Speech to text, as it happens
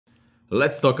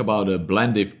Let's talk about a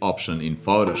blend if option in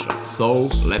Photoshop. So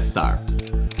let's start.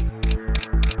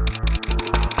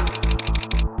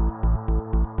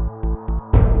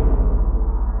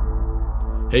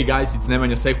 Hey guys, it's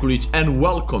Nemanja Sekulic and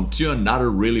welcome to another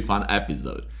really fun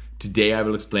episode. Today I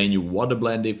will explain you what a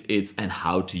blend if is and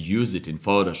how to use it in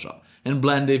Photoshop. And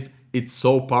blend if, it's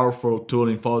so powerful tool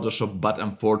in Photoshop, but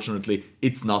unfortunately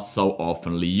it's not so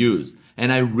oftenly used.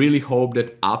 And I really hope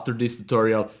that after this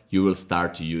tutorial you will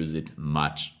start to use it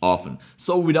much often.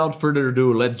 So without further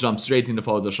ado, let's jump straight into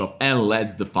Photoshop and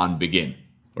let's the fun begin.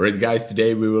 Alright guys,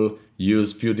 today we will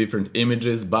use few different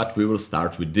images, but we will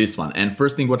start with this one. And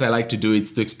first thing what I like to do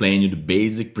is to explain you the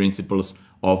basic principles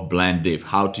of blend if,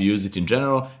 how to use it in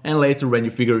general, and later when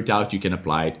you figure it out you can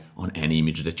apply it on any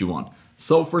image that you want.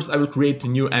 So first I will create a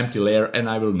new empty layer and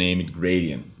I will name it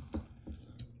gradient.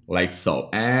 Like so.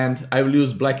 And I will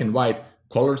use black and white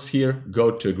colors here, go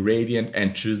to gradient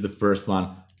and choose the first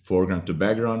one, foreground to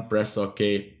background, press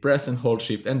OK, press and hold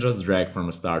shift and just drag from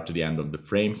the start to the end of the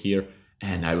frame here.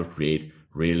 And I will create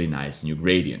really nice new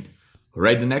gradient.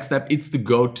 Alright, the next step is to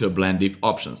go to blend if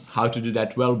options. How to do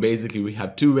that? Well, basically we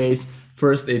have two ways.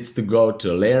 First it's to go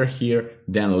to layer here,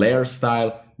 then layer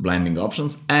style, blending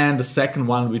options, and the second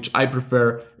one, which I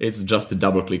prefer, is just to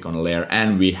double click on a layer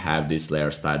and we have this layer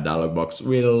style dialog box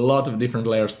with a lot of different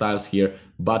layer styles here,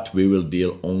 but we will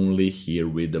deal only here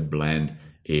with the blend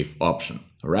if option.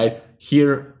 Alright,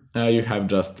 here you have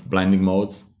just blending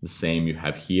modes, the same you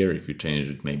have here. If you change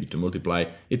it maybe to multiply,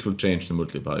 it will change to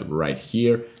multiply right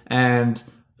here, and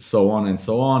so on and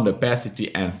so on. The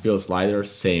opacity and fill slider,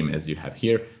 same as you have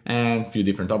here, and a few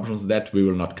different options that we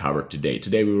will not cover today.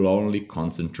 Today we will only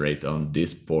concentrate on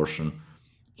this portion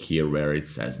here where it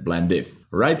says blend if.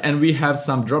 Right, and we have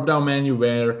some drop down menu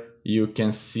where you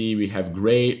can see we have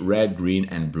gray, red, green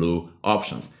and blue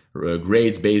options.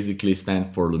 Grades basically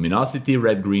stand for luminosity,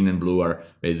 red, green and blue are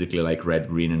basically like red,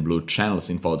 green and blue channels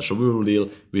in Photoshop. We will deal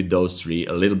with those three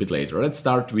a little bit later. Let's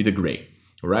start with the gray.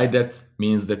 Right, that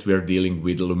means that we are dealing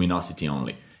with luminosity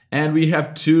only. And we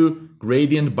have two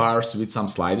gradient bars with some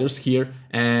sliders here,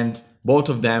 and both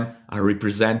of them are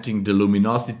representing the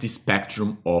luminosity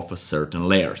spectrum of a certain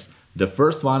layers. The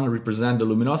first one represents the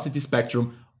luminosity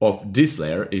spectrum of this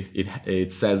layer.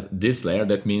 It says this layer,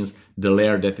 that means the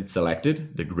layer that it's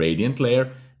selected, the gradient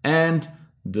layer. And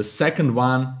the second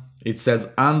one, it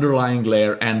says underlying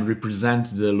layer and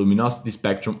represent the luminosity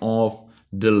spectrum of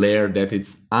the layer that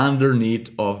it's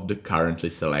underneath of the currently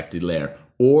selected layer,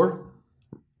 or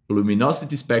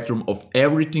luminosity spectrum of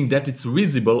everything that it's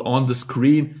visible on the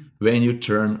screen when you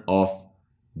turn off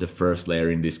the first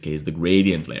layer, in this case the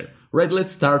gradient layer. Right,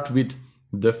 let's start with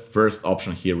the first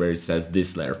option here where it says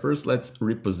this layer. First let's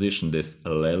reposition this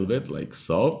a little bit like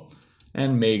so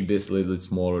and make this a little bit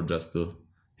smaller just to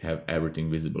have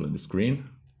everything visible in the screen.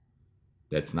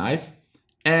 That's nice.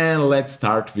 And let's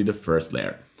start with the first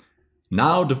layer.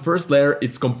 Now the first layer,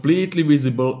 it's completely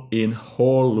visible in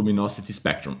whole luminosity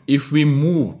spectrum. If we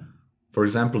move, for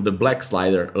example, the black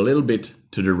slider a little bit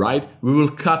to the right, we will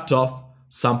cut off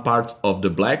some parts of the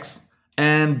blacks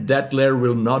and that layer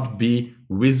will not be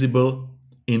visible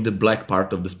in the black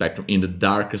part of the spectrum, in the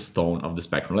darkest tone of the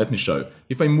spectrum. Let me show you.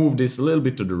 If I move this a little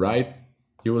bit to the right,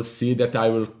 you will see that I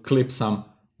will clip some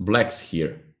blacks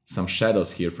here, some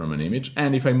shadows here from an image.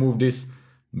 And if I move this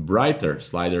brighter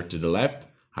slider to the left,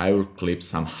 I will clip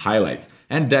some highlights.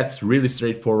 And that's really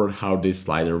straightforward how this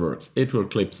slider works. It will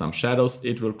clip some shadows,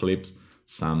 it will clip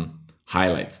some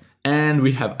highlights. And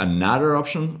we have another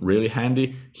option, really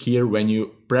handy, here when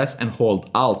you press and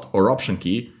hold Alt or Option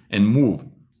key and move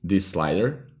this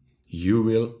slider, you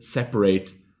will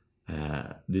separate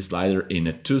this slider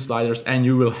in two sliders and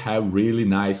you will have really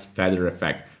nice feather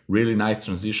effect, really nice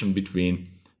transition between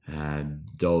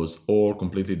those all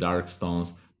completely dark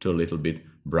tones to a little bit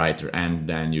brighter, and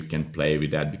then you can play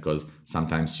with that because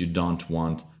sometimes you don't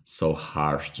want so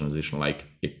harsh transition like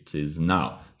it is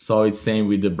now. So it's same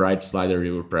with the bright slider,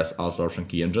 you will press Alt Option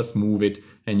key and just move it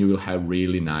and you will have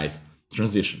really nice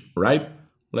transition, right?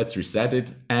 Let's reset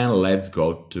it and let's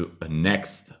go to a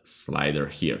next slider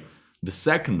here. The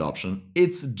second option,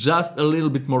 it's just a little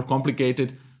bit more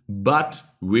complicated, but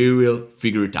we will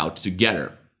figure it out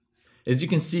together. As you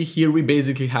can see here, we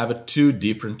basically have two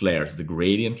different layers, the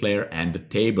gradient layer and the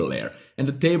table layer. And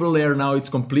the table layer now it's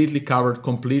completely covered,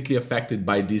 completely affected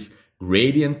by this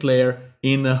gradient layer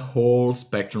in a whole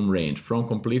spectrum range, from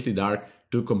completely dark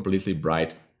to completely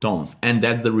bright tones. And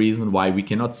that's the reason why we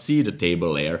cannot see the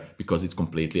table layer, because it's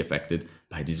completely affected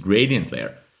by this gradient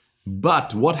layer.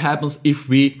 But what happens if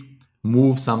we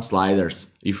move some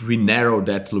sliders, if we narrow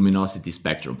that luminosity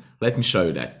spectrum? Let me show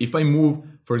you that. If I move,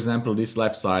 for example, this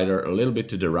left slider a little bit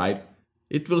to the right,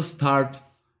 it will start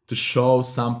to show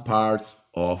some parts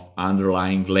of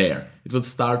underlying layer. It will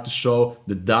start to show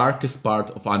the darkest part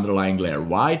of underlying layer.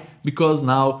 Why? Because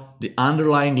now the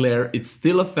underlying layer is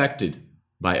still affected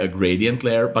by a gradient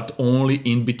layer, but only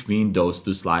in between those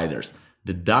two sliders.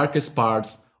 The darkest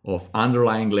parts of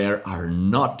underlying layer are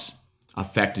not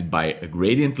affected by a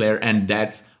gradient layer, and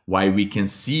that's why we can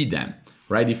see them,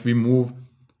 right? If we move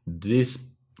this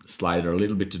slider a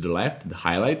little bit to the left, the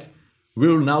highlight, we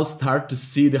will now start to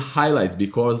see the highlights,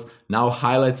 because now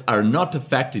highlights are not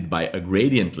affected by a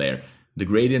gradient layer. The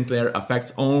gradient layer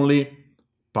affects only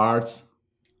parts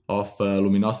of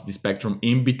luminosity spectrum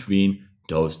in between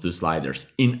those two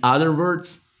sliders. In other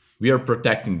words, we are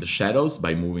protecting the shadows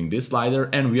by moving this slider,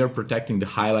 and we are protecting the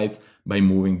highlights by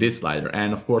moving this slider.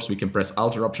 And of course we can press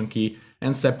Alt or Option key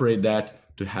and separate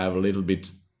that to have a little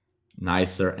bit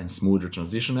nicer and smoother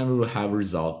transition, and we will have a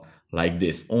result like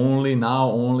this.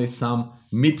 Only some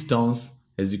midtones,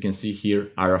 as you can see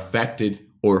here, are affected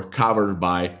or covered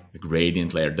by the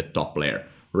gradient layer, the top layer,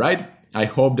 right? I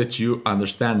hope that you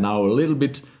understand now a little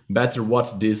bit better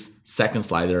what this second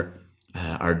slider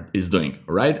is doing,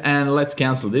 right? And let's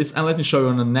cancel this and let me show you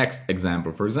on the next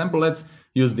example. For example, let's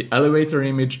use the elevator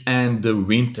image and the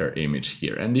winter image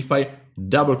here. And if I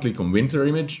double click on winter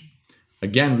image,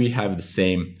 again, we have the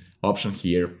same option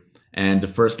here. And the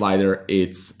first slider,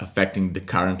 it's affecting the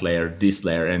current layer, this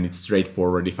layer, and it's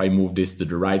straightforward. If I move this to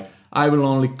the right, I will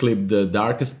only clip the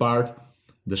darkest part,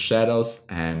 the shadows,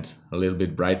 and a little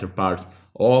bit brighter parts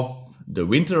of the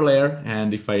winter layer.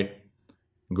 And if I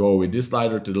go with this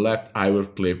slider to the left, I will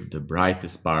clip the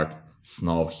brightest part,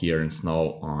 snow here and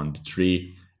snow on the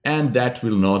tree. And that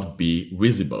will not be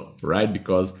visible, right?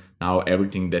 Because now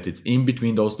everything that is in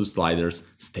between those two sliders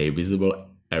stay visible.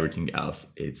 Everything else,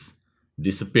 it's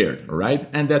disappeared, right?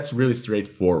 And that's really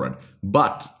straightforward.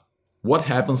 But what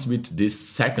happens with this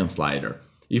second slider?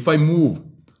 If I move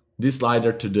this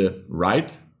slider to the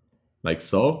right, like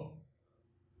so,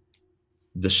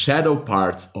 the shadow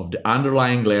parts of the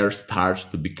underlying layer starts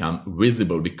to become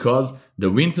visible, because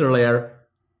the winter layer,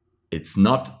 it's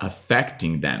not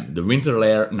affecting them. The winter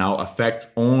layer now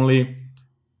affects only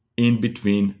in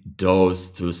between those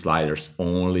two sliders,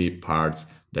 only parts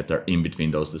that are in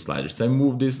between those two sliders. So I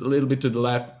move this a little bit to the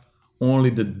left, only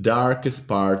the darkest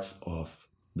parts of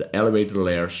the elevator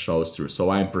layer shows through. So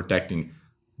I'm protecting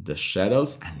the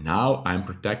shadows, and now I'm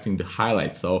protecting the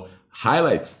highlights. So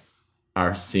highlights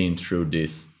are seen through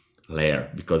this layer,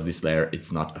 because this layer,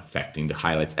 it's not affecting the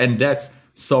highlights. And that's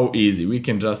so easy. We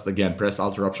can just, again, press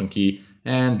Alt or Option key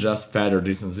and just feather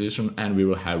this transition, and we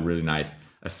will have really nice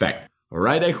effect.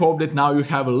 Alright, I hope that now you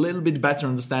have a little bit better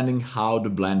understanding how the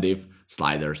blend if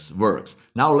sliders works.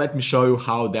 Now let me show you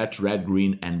how that red,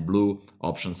 green and blue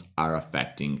options are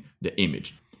affecting the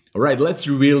image. Alright, let's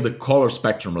reveal the color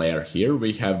spectrum layer here.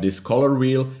 We have this color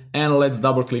wheel, and let's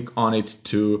double click on it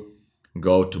to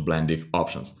go to blend if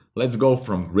options. Let's go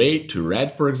from gray to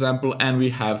red, for example, and we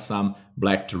have some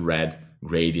black to red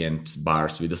gradient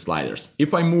bars with the sliders.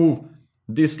 If I move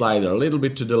this slider a little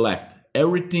bit to the left,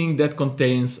 everything that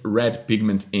contains red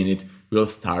pigment in it will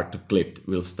start to clip,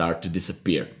 will start to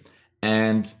disappear.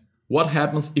 And what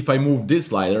happens if I move this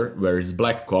slider, where is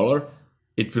black color?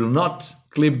 It will not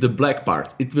clip the black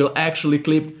parts. It will actually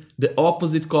clip the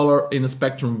opposite color in a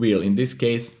spectrum wheel, in this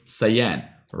case cyan,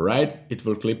 right? It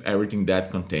will clip everything that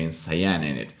contains cyan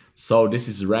in it. So this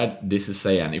is red, this is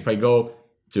cyan. If I go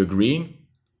to green,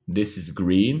 this is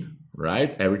green,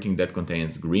 right? Everything that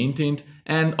contains green tint,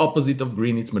 and opposite of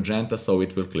green it's magenta, so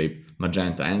it will clip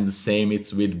magenta. And the same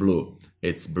it's with blue.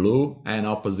 It's blue, and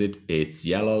opposite it's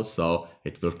yellow, so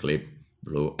it will clip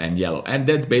blue and yellow. And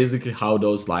that's basically how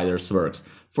those sliders works.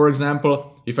 For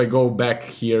example, if I go back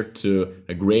here to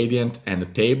a gradient and a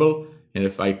table, and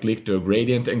if I click to a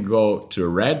gradient and go to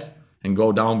red and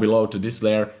go down below to this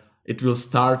layer, it will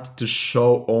start to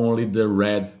show only the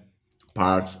red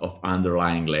parts of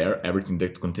underlying layer, everything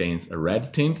that contains a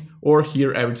red tint, or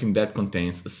here everything that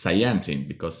contains a cyan tint,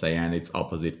 because cyan is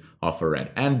opposite of a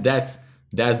red. And that's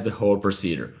the whole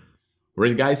procedure.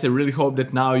 Right guys, I really hope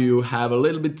that now you have a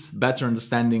little bit better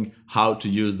understanding how to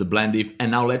use the blend if,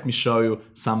 and now let me show you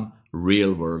some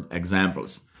real world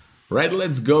examples. Right,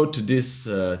 let's go to this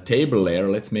table layer,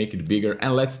 let's make it bigger,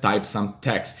 and let's type some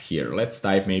text here. Let's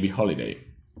type maybe holiday.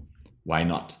 Why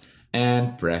not?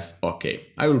 And press OK.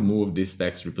 I will move this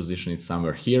text, reposition it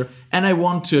somewhere here, and I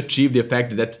want to achieve the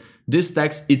effect that this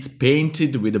text it's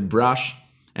painted with a brush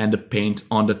and the paint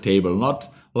on the table, not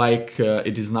like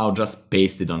it is now just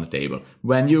pasted on the table.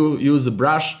 When you use a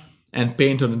brush and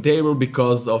paint on the table,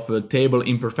 because of table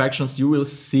imperfections, you will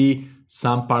see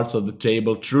some parts of the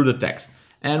table through the text.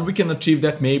 And we can achieve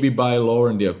that maybe by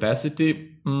lowering the opacity,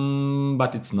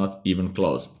 but it's not even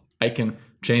close. I can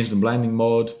change the blending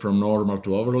mode from normal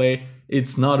to overlay.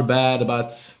 It's not bad,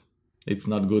 but it's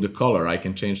not good color. I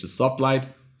can change the soft light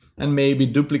and maybe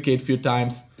duplicate a few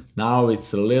times. Now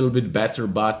it's a little bit better,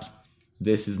 but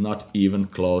this is not even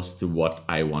close to what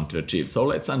I want to achieve. So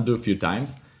let's undo a few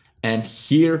times. And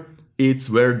here it's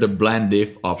where the blend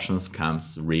if options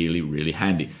comes really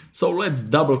handy. So let's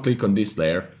double click on this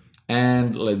layer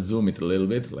and let's zoom it a little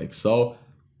bit like so.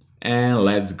 And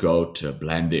let's go to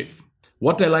blend if.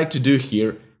 What I like to do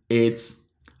here is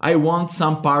I want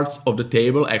some parts of the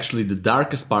table, actually the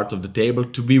darkest part of the table,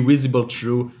 to be visible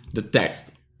through the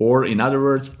text. Or in other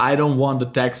words, I don't want the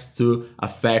text to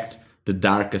affect the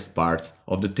darkest parts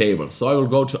of the table. So I will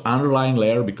go to underlying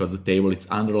layer because the table is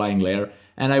underlying layer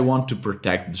and I want to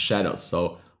protect the shadows.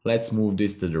 So let's move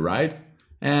this to the right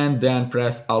and then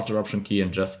press Alt or Option key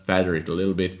and just feather it a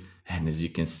little bit. And as you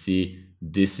can see,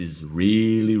 this is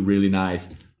really nice.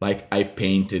 Like I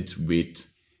painted with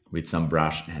some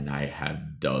brush and I have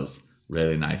those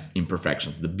really nice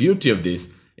imperfections. The beauty of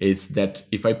this is that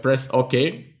if I press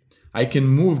OK, I can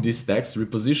move this text,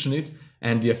 reposition it,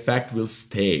 and the effect will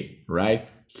stay, right?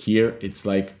 Here it's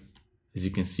like, as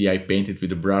you can see, I painted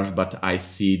with a brush, but I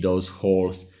see those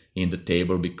holes in the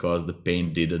table because the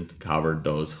paint didn't cover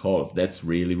those holes. That's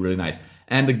really nice.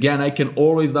 And again, I can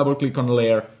always double click on the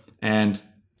layer and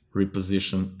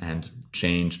reposition and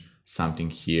change something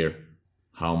here,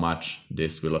 how much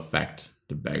this will affect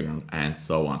the background and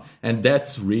so on. And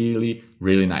that's really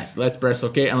nice. Let's press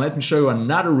OK and let me show you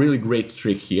another really great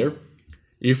trick here.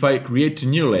 If I create a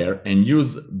new layer and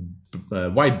use a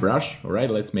white brush, all right,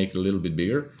 let's make it a little bit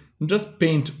bigger, and just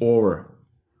paint over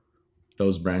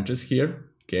those branches here,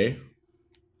 okay,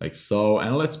 like so,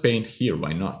 and let's paint here,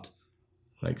 why not?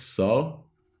 Like so.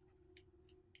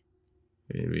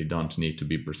 We don't need to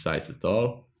be precise at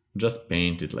all. Just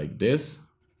paint it like this.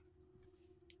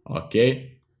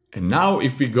 Okay. And now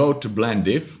if we go to blend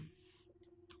if,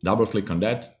 double click on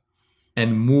that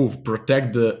and move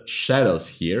protect the shadows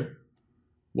here,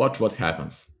 watch what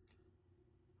happens.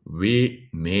 We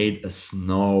made a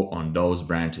snow on those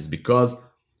branches because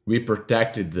we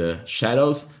protected the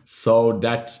shadows so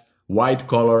that white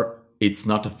color, it's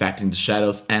not affecting the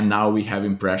shadows, and now we have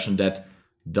impression that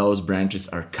those branches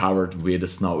are covered with the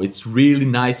snow. It's really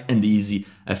nice and easy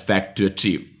effect to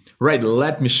achieve. Right,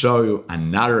 let me show you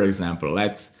another example.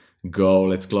 Let's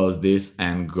close this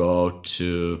and go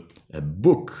to a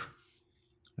book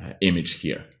image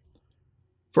here.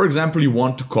 For example, you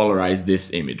want to colorize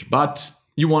this image, but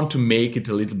you want to make it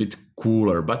a little bit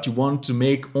cooler, but you want to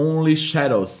make only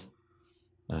shadows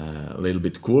a little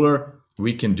bit cooler.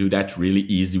 We can do that really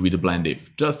easy with the blend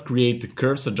if. Just create the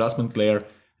curves adjustment layer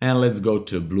and let's go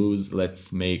to blues.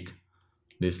 Let's make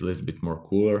this a little bit more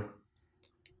cooler.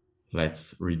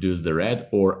 Let's reduce the red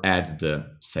or add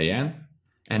the cyan.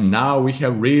 And now we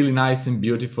have really nice and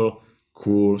beautiful,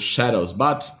 cool shadows.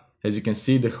 But as you can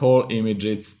see, the whole image,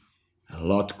 it's a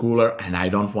lot cooler and I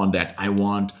don't want that. I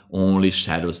want only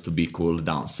shadows to be cooled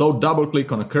down. So double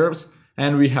click on the curves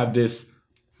and we have this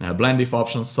blend if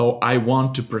option. So I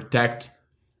want to protect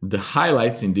the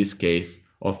highlights in this case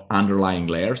of underlying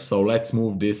layers. So let's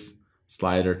move this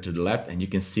slider to the left and you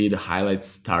can see the highlights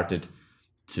started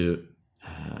to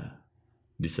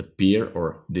disappear,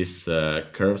 or this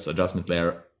curves adjustment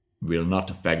layer will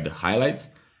not affect the highlights.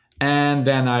 And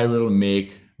then I will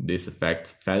make this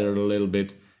effect feathered a little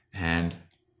bit and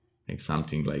make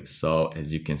something like so.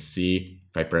 As you can see,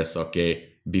 if I press OK,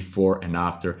 before and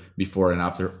after,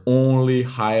 only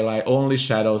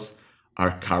shadows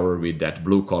are covered with that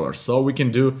blue color. So we can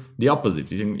do the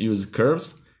opposite. We can use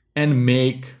curves and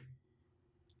make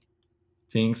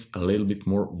things a little bit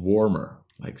more warmer,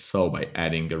 like so, by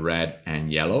adding a red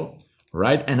and yellow,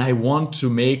 right? And I want to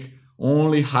make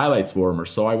only highlights warmer,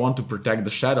 so I want to protect the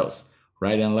shadows,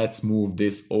 right? And let's move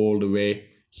this all the way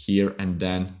here and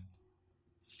then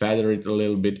feather it a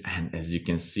little bit. And as you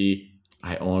can see,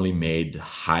 I only made the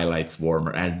highlights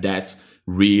warmer, and that's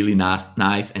really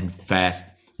nice and fast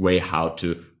way how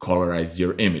to colorize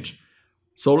your image.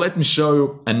 So let me show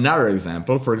you another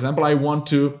example. For example, I want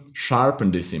to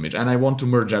sharpen this image and I want to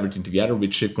merge everything together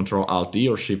with Shift Control Alt E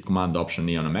or Shift Command Option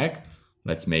E on a Mac.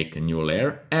 Let's make a new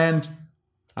layer and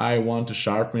I want to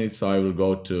sharpen it. So I will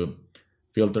go to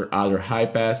Filter, Other, High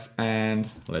Pass, and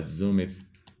let's zoom it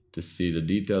to see the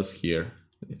details here.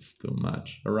 It's too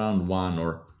much, around 1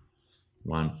 or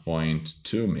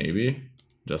 1.2 maybe,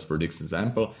 just for this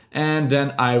example. And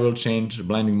then I will change the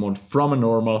blending mode from a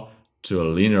normal to a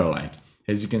linear light.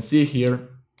 As you can see here,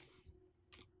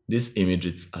 this image,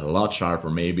 it's a lot sharper,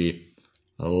 maybe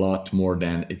a lot more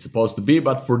than it's supposed to be,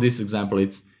 but for this example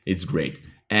it's great.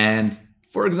 And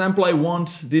for example, I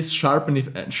want this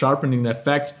sharpening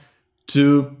effect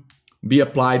to be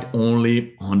applied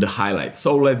only on the highlight.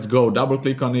 So let's go double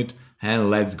click on it and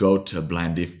let's go to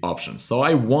blend if option. So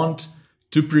I want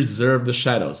to preserve the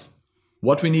shadows.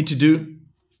 What we need to do?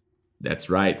 That's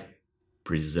right,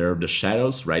 preserve the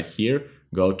shadows right here.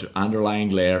 Go to underlying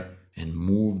layer and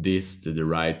move this to the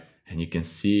right, and you can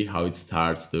see how it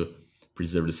starts to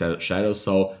preserve the shadows,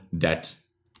 so that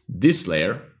this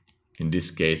layer, in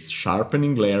this case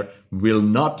sharpening layer, will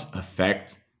not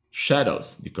affect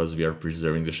shadows because we are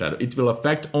preserving the shadow. It will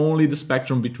affect only the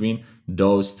spectrum between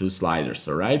those two sliders,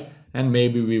 all right? And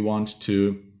maybe we want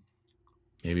to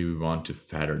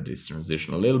feather this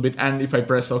transition a little bit, and if I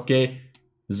press OK,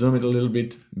 zoom it a little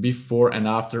bit, before and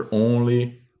after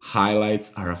only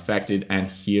highlights are affected, and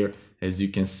here, as you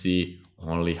can see,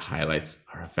 only highlights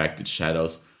are affected,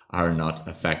 shadows are not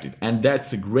affected. And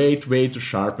that's a great way to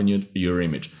sharpen your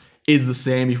image. It's the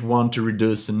same if you want to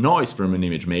reduce noise from an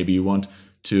image. Maybe you want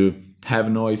to have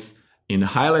noise in the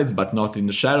highlights but not in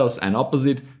the shadows, and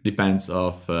opposite, depends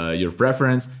of your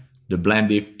preference. The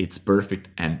blend if, it's perfect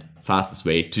and fastest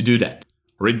way to do that.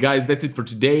 Alright guys, that's it for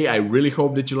today. I really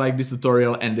hope that you liked this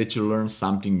tutorial and that you learned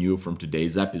something new from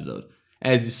today's episode.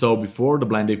 As you saw before, the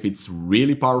blend if, it's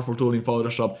really powerful tool in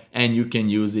Photoshop and you can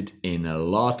use it in a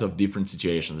lot of different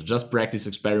situations. Just practice,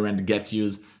 experiment, get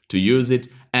used to use it,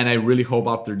 and I really hope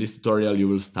after this tutorial you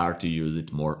will start to use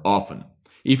it more often.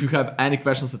 If you have any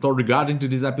questions at all regarding to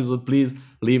this episode, please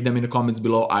leave them in the comments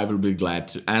below. I will be glad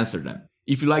to answer them.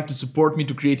 If you'd like to support me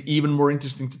to create even more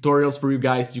interesting tutorials for you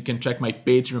guys, you can check my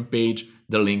Patreon page.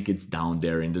 The link is down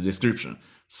there in the description.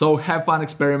 So have fun,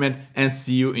 experiment, and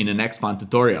see you in the next fun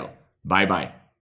tutorial. Bye bye.